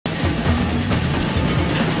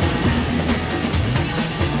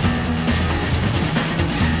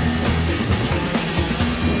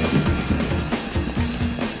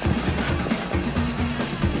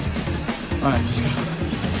Let's go.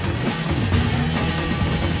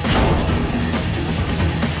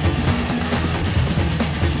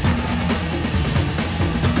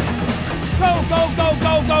 Go, go, go,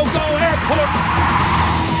 go, go, go, airport!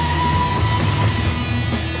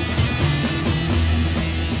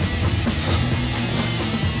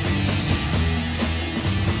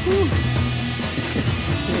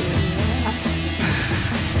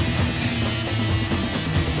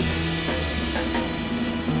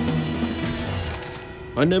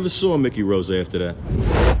 I never saw Mickey Rose after that.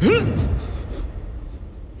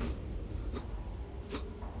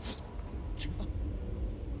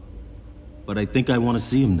 But I think I want to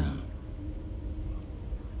see him now.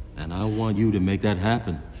 And I want you to make that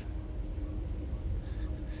happen.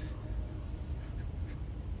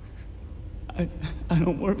 I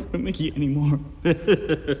don't work for Mickey anymore.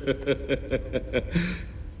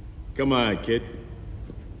 Come on, kid.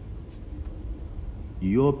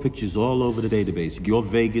 Your picture's all over the database. Your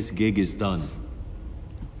Vegas gig is done.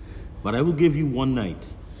 But I will give you one night.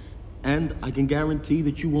 And I can guarantee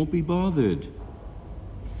that you won't be bothered.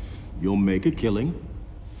 You'll make a killing.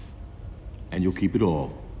 And you'll keep it all.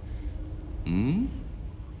 Hmm?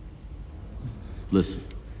 Listen.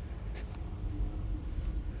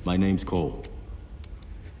 My name's Cole.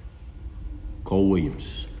 Cole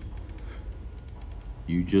Williams.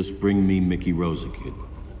 You just bring me Mickey Rose, kid.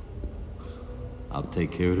 I'll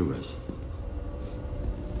take care of the rest.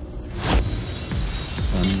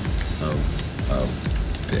 Son of a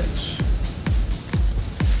bitch.